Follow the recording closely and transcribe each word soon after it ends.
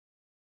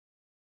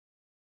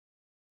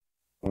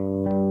I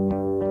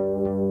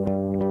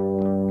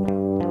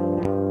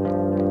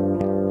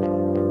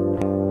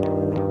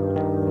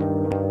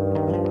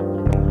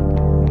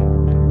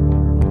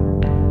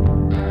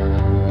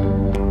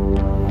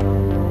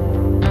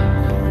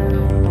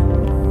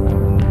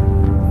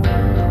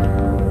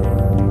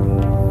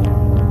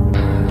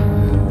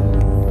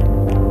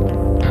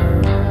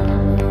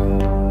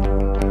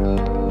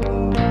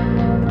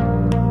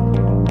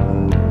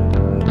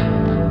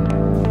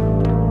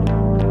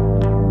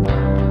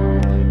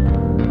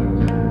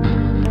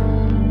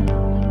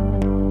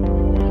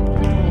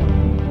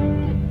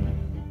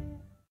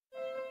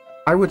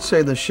would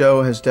say the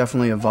show has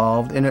definitely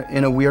evolved.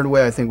 In a weird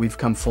way, I think we've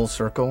come full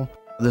circle.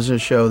 This is a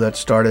show that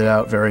started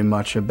out very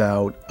much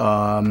about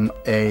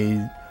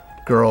a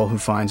girl who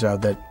finds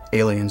out that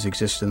aliens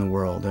exist in the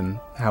world and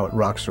how it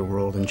rocks her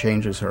world and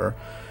changes her.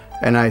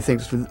 And I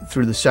think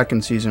through the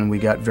second season, we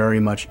got very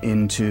much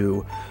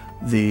into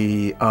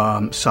the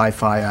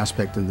sci-fi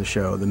aspect of the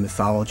show, the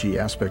mythology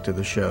aspect of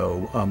the show,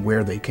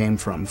 where they came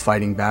from,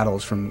 fighting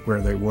battles from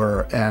where they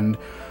were. And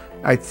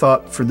I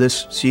thought for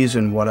this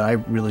season, what I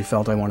really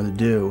felt I wanted to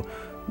do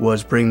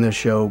was bring the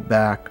show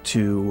back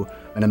to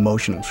an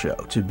emotional show,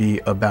 to be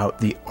about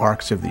the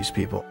arcs of these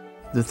people.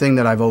 The thing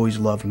that I've always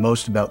loved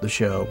most about the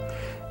show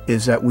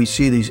is that we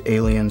see these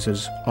aliens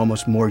as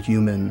almost more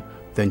human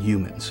than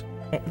humans.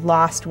 It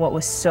lost what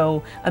was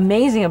so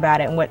amazing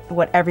about it and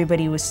what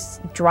everybody was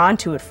drawn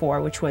to it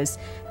for, which was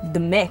the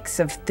mix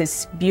of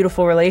this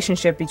beautiful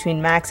relationship between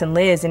Max and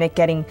Liz and it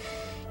getting,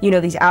 you know,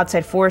 these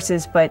outside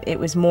forces, but it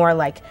was more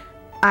like,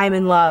 I'm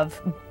in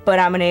love, but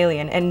I'm an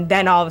alien. And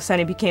then all of a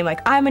sudden it became like,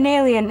 I'm an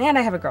alien and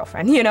I have a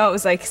girlfriend. You know, it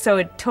was like, so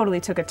it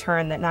totally took a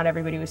turn that not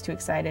everybody was too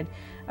excited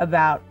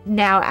about.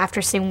 Now, after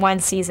seeing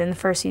one season, the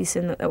first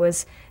season that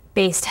was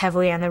based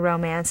heavily on the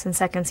romance, and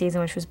second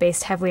season, which was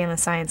based heavily on the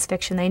science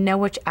fiction, they know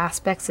which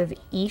aspects of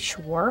each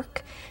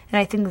work. And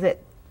I think that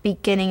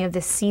beginning of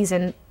this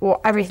season, well,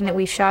 everything that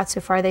we've shot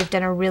so far, they've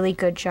done a really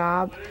good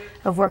job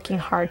of working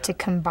hard to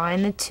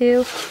combine the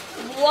two.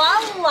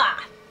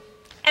 Voila!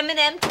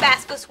 M&M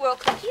Tabasco swirl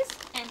cookies,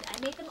 and I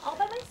made them all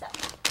by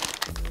myself.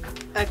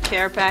 A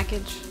care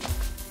package.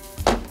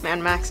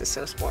 Man, Max is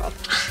so spoiled.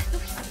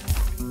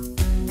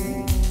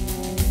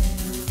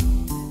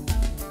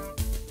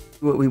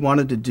 What we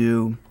wanted to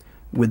do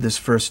with this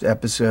first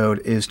episode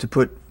is to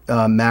put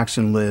Max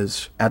and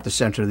Liz at the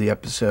center of the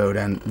episode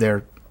and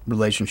their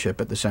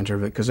relationship at the center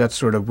of it, because that's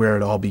sort of where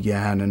it all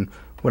began, and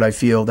what I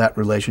feel that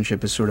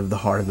relationship is sort of the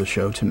heart of the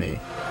show to me.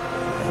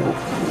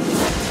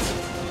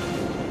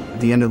 At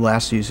the end of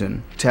last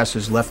season, Tess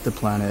has left the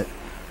planet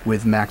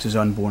with Max's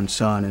unborn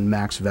son, and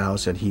Max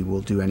vows that he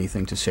will do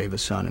anything to save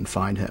his son and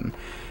find him.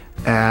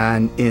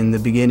 And in the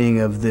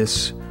beginning of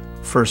this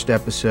first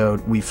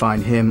episode, we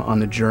find him on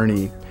the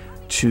journey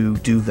to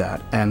do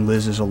that, and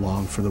Liz is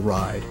along for the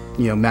ride.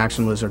 You know, Max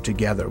and Liz are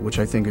together, which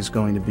I think is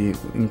going to be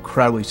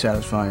incredibly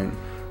satisfying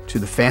to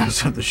the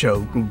fans of the show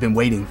who've been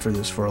waiting for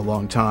this for a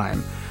long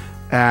time.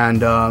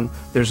 And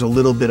there's a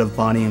little bit of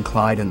Bonnie and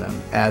Clyde in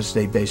them as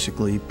they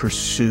basically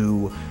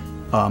pursue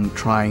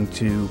trying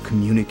to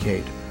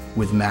communicate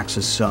with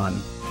Max's son.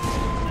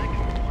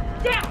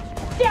 Down,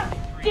 down,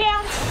 down,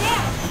 down!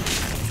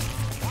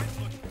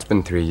 It's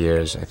been 3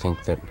 years. I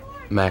think that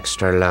Max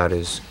started out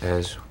as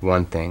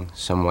one thing,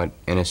 somewhat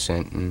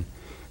innocent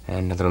and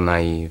a little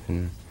naive,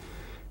 and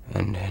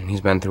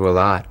he's been through a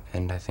lot,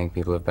 and I think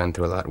people have been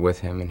through a lot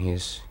with him, and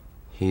he's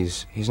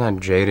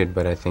not jaded,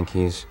 but I think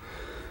he's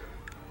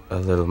a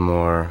little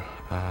more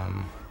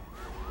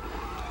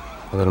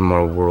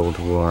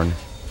world-worn.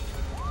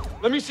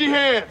 Let me see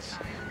hands.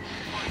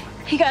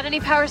 You got any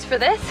powers for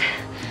this?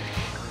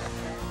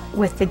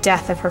 With the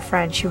death of her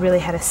friend, she really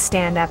had to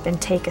stand up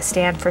and take a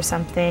stand for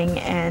something,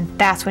 and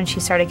that's when she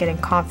started getting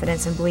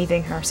confidence and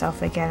believing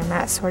herself again, and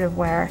that's sort of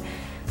where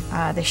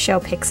the show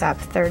picks up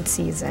third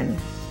season.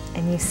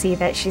 And you see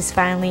that she's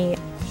finally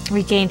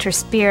regained her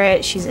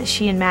spirit.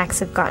 She and Max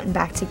have gotten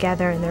back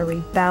together, and they're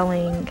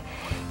rebelling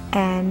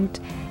and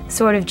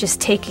sort of just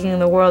taking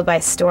the world by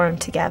storm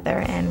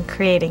together and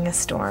creating a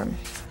storm.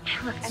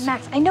 Look,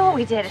 Max, I know what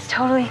we did. It's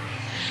totally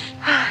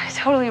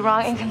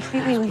wrong and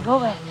completely legal,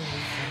 but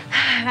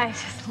I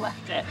just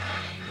left it,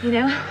 you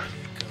know?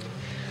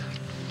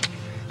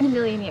 In a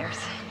million years.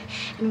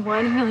 In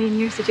 1 million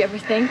years, did you ever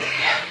think?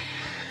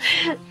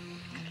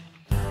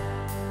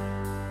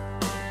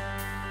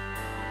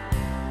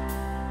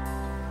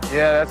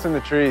 Yeah, that's in the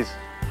trees.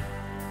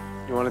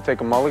 You want to take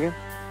a mulligan?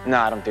 No,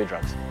 I don't do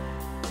drugs.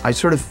 I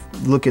sort of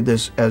look at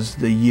this as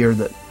the year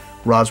that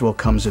Roswell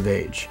comes of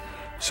age.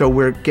 So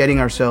we're getting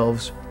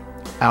ourselves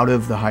out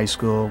of the high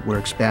school, we're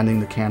expanding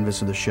the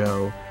canvas of the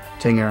show,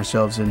 taking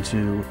ourselves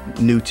into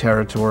new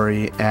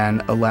territory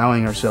and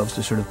allowing ourselves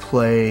to sort of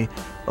play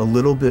a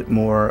little bit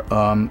more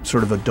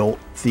sort of adult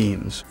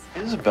themes.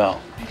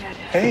 Isabel.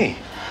 Hey.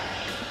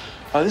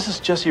 This is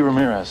Jesse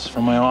Ramirez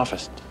from my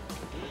office.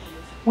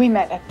 We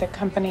met at the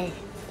company.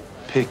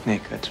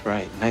 Picnic, that's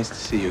right. Nice to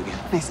see you again.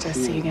 Nice to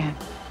see you again.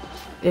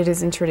 It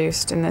is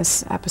introduced in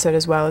this episode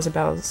as well,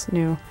 Isabel's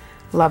new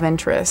love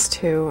interest,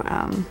 who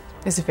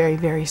is a very,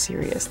 very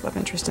serious love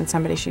interest in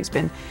somebody she's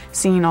been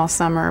seeing all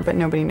summer, but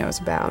nobody knows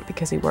about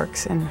because he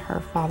works in her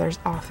father's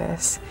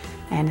office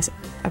and is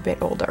a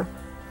bit older.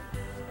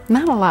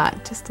 Not a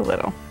lot, just a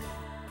little.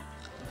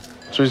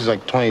 So she's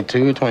like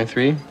 22,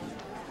 23?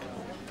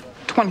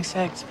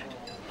 26.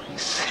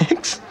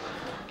 26?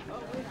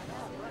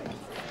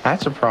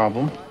 That's a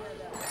problem.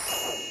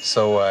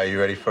 So, you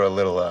ready for a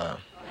little,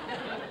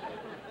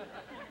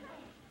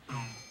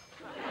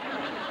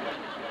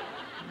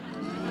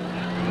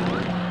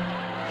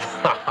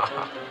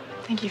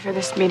 Thank you for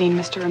this meeting,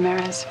 Mr.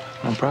 Ramirez.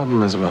 No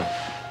problem, Isabel.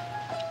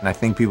 And I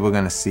think people are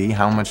going to see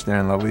how much they're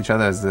in love with each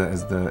other as the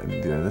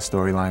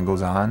storyline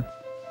goes on.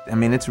 I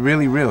mean, it's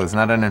really real. It's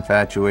not an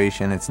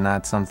infatuation. It's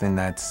not something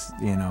that's,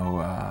 you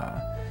know,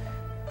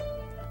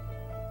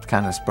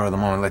 kind of spur of the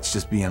moment, let's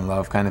just be in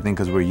love kind of thing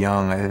because we're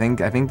young.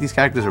 I think these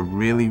characters are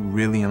really,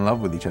 really in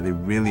love with each other. They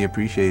really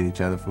appreciate each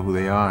other for who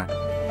they are.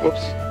 Whoops.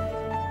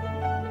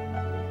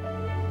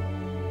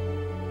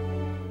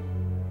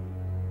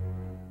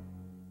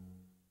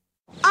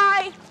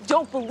 I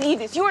don't believe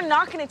this. You are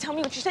not going to tell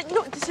me what you said.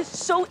 No, this is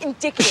so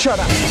indicative. Shut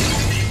up.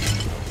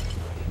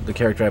 The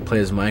character I play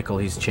as Michael,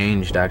 he's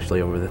changed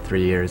actually over the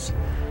 3 years.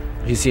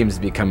 He seems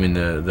to be becoming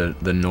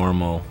the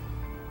normal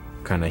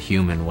kind of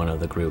human one of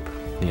the group,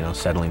 you know,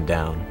 settling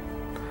down.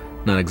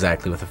 Not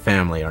exactly with a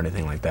family or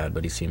anything like that,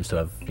 but he seems to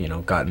have, you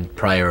know, gotten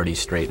priorities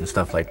straight and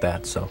stuff like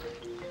that, so.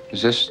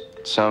 Is this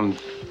some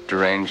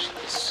deranged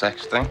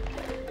sex thing?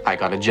 I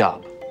got a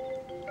job.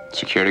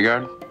 Security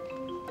guard?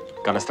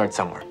 Gotta start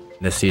somewhere.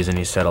 This season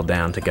he's settled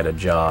down to get a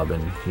job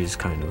and he's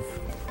kind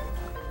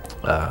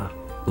of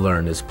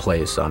learned his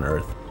place on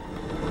Earth.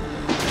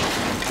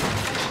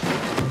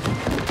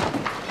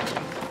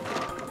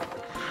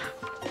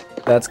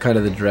 That's kind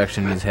of the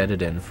direction he's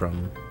headed in,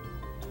 from,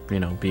 you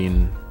know,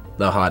 being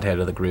the hothead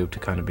of the group to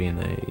kind of being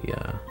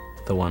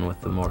the one with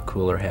the more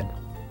cooler head.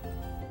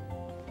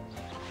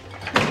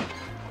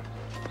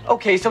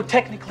 Okay, so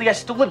technically I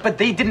stole it, but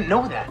they didn't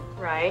know that.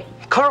 Right.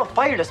 Carl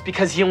fired us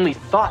because he only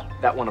thought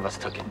that one of us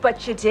took it.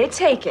 But you did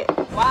take it.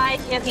 Why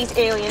can't these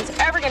aliens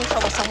ever get in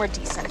trouble somewhere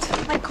decent?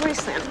 Like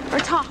Graceland, or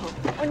Tahoe,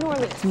 or New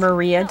Orleans.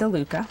 Maria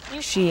DeLuca.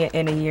 She,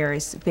 in a year,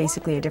 is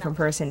basically a different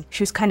person.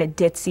 She was kind of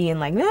ditzy and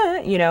like,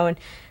 you know, and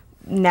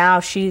now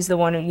she's the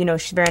one who, you know,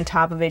 she's very on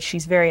top of it.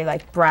 She's very,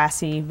 like,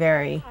 brassy,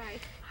 very,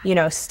 you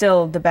know,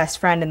 still the best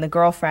friend and the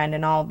girlfriend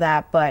and all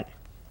that, but,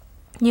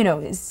 you know,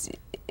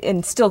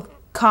 and still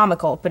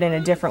comical, but in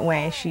a different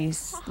way.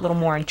 She's a little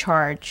more in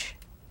charge.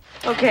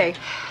 Okay,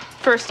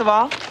 first of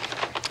all,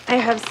 I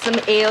have some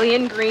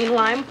alien green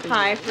lime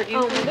pie for you.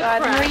 Oh my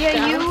God,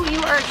 Maria, you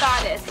are a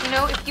goddess. You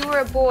know, if you were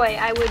a boy,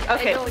 I would.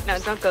 Okay, no,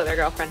 don't go there,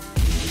 girlfriend.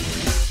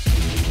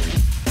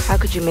 How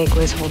could you make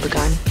Liz hold a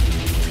gun?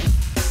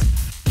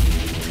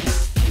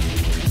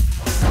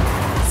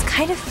 It's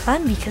kind of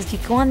fun because you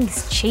go on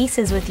these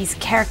chases with these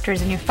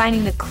characters and you're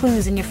finding the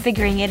clues and you're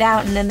figuring it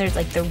out, and then there's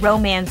like the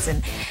romance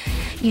and,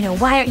 you know,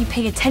 why aren't you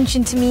paying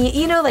attention to me?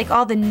 You know, like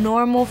all the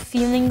normal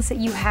feelings that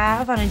you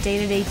have on a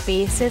day-to-day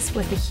basis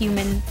with a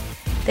human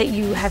that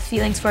you have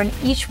feelings for, and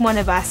each one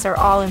of us are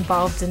all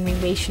involved in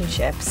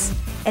relationships.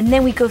 And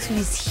then we go through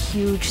these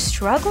huge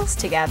struggles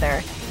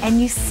together,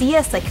 and you see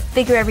us like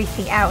figure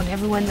everything out, and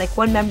everyone, like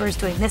one member is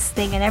doing this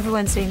thing and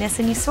everyone's doing this,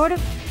 and you sort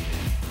of,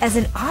 as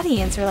an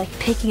audience, are like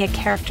picking a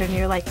character and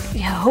you're like,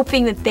 you know,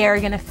 hoping that they're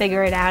gonna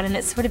figure it out, and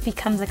it sort of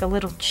becomes like a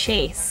little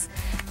chase.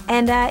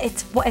 And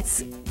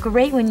it's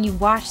great when you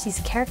watch these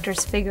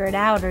characters figure it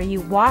out, or you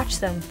watch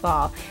them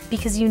fall,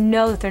 because you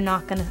know that they're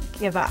not going to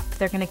give up.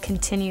 They're going to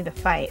continue the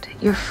fight.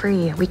 You're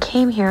free. We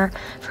came here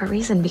for a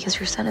reason, because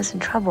your son is in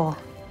trouble.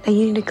 Now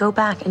you need to go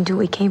back and do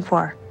what we came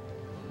for.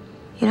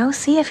 You know,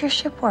 see if your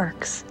ship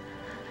works.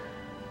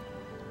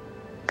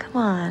 Come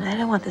on, I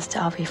don't want this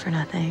to all be for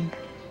nothing.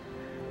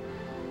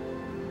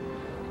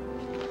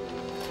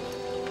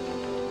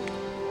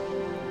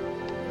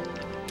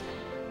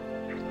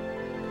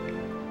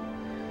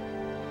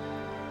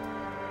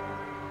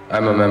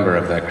 I'm a member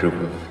of that group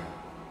of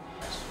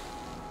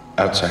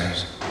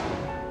outsiders.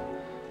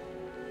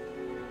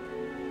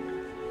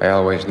 I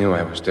always knew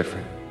I was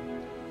different.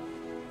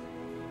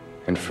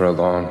 And for a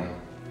long,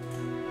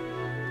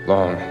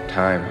 long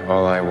time,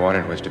 all I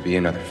wanted was to be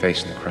another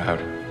face in the crowd.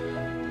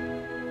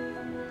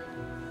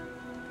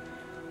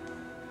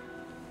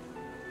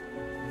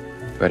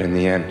 But in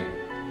the end,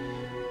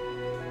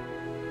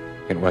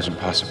 it wasn't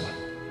possible.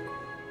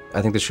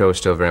 I think the show is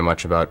still very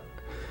much about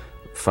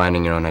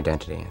finding your own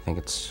identity. I think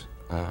it's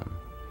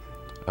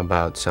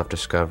about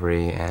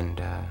self-discovery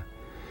and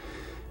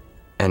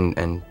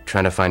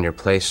trying to find your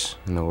place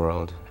in the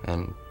world,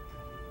 and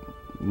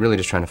really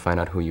just trying to find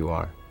out who you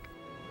are.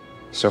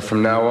 So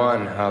from now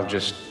on, I'll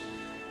just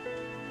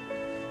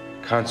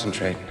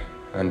concentrate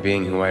on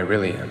being who I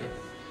really am.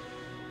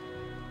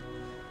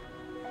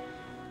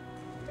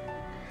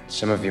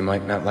 Some of you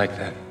might not like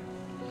that.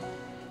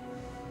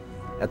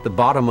 At the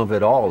bottom of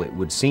it all, it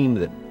would seem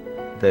that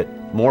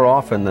more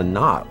often than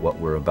not, what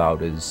we're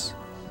about is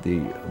the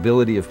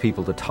ability of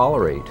people to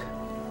tolerate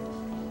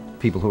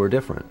people who are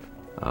different.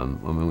 I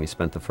mean, we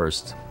spent the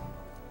first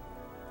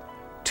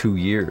 2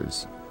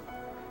 years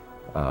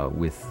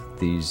with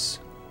these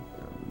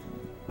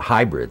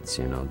hybrids,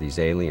 you know, these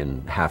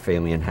alien, half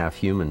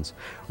humans,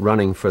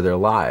 running for their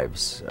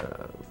lives,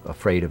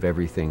 afraid of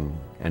everything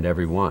and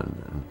everyone.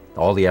 And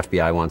all the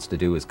FBI wants to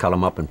do is cut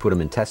them up and put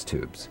them in test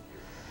tubes.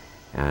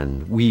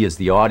 And we, as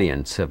the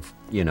audience, have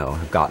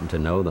gotten to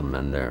know them,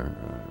 and they're,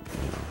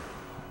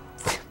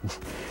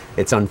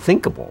 it's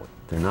unthinkable.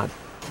 They're not,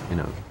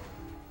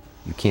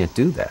 you can't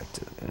do that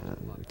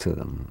to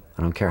them.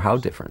 I don't care how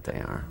different they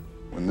are.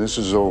 When this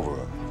is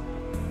over,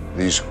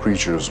 these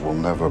creatures will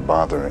never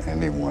bother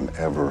anyone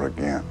ever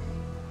again.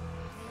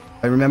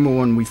 I remember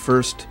when we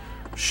first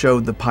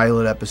showed the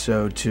pilot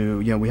episode to,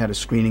 we had a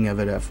screening of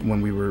it when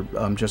we were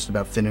just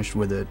about finished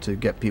with it to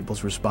get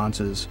people's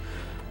responses.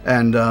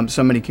 And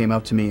somebody came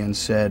up to me and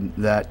said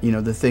that,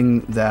 the thing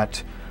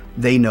that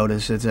they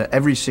notice is that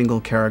every single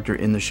character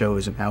in the show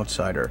is an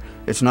outsider.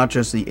 It's not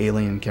just the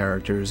alien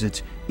characters,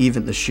 it's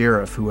even the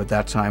sheriff, who at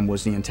that time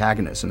was the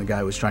antagonist and the guy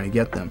who was trying to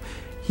get them.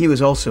 He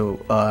was also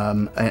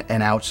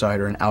an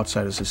outsider, an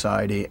outside of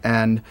society.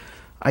 And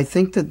I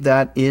think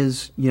that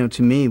is,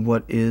 to me,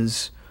 what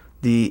is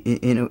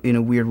in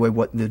a weird way,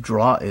 what the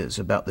draw is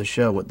about the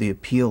show, what the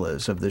appeal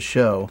is of the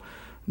show,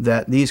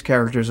 that these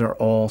characters are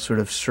all sort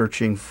of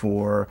searching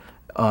for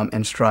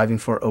and striving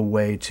for a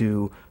way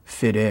to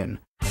fit in.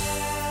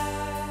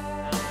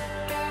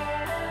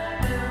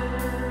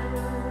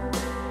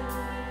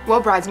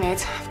 Well,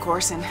 Bridesmaids, of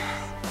course, and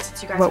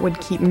since you guys... What would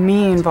keep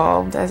me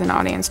involved as an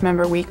audience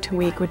member week to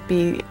week would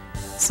be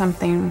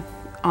something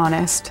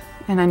honest.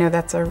 And I know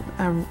that's a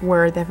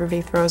word that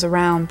everybody throws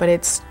around, but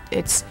it's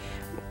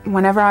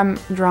whenever I'm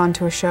drawn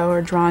to a show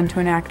or drawn to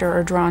an actor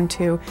or drawn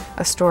to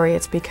a story,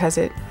 it's because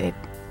it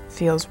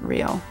feels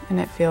real, and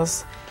it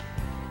feels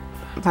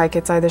like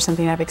it's either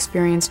something I've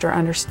experienced or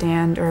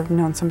understand or have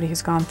known somebody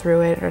who's gone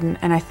through it.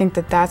 And I think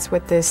that that's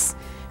what this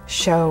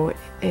show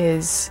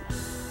is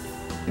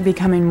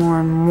becoming more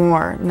and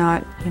more,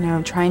 not,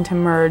 trying to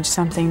merge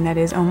something that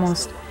is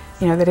almost,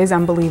 that is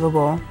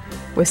unbelievable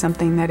with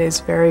something that is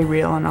very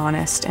real and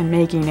honest, and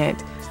making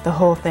it, the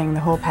whole thing, the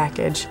whole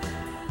package,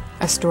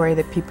 a story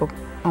that people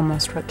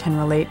almost can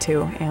relate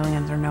to,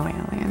 aliens or no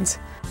aliens.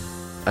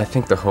 I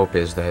think the hope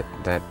is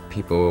that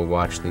people will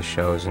watch these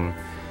shows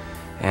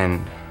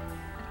and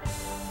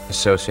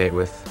associate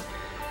with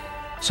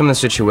some of the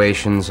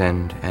situations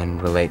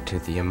and relate to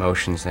the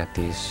emotions that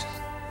these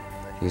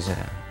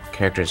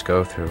characters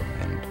go through,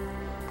 and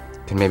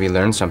can maybe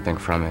learn something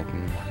from it,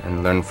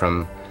 and learn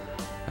from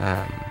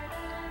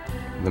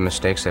the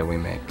mistakes that we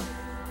make,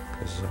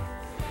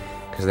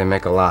 because they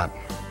make a lot.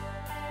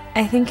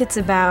 I think it's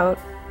about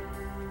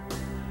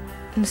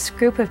this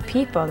group of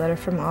people that are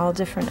from all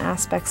different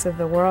aspects of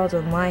the world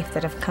and life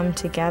that have come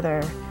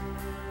together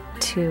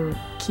to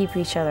keep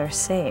each other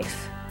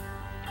safe.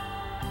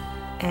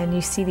 And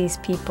you see these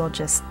people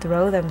just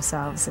throw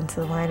themselves into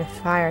the line of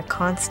fire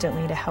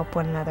constantly to help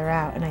one another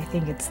out. And I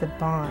think it's the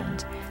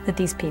bond that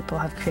these people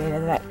have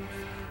created that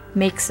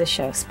makes the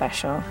show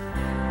special.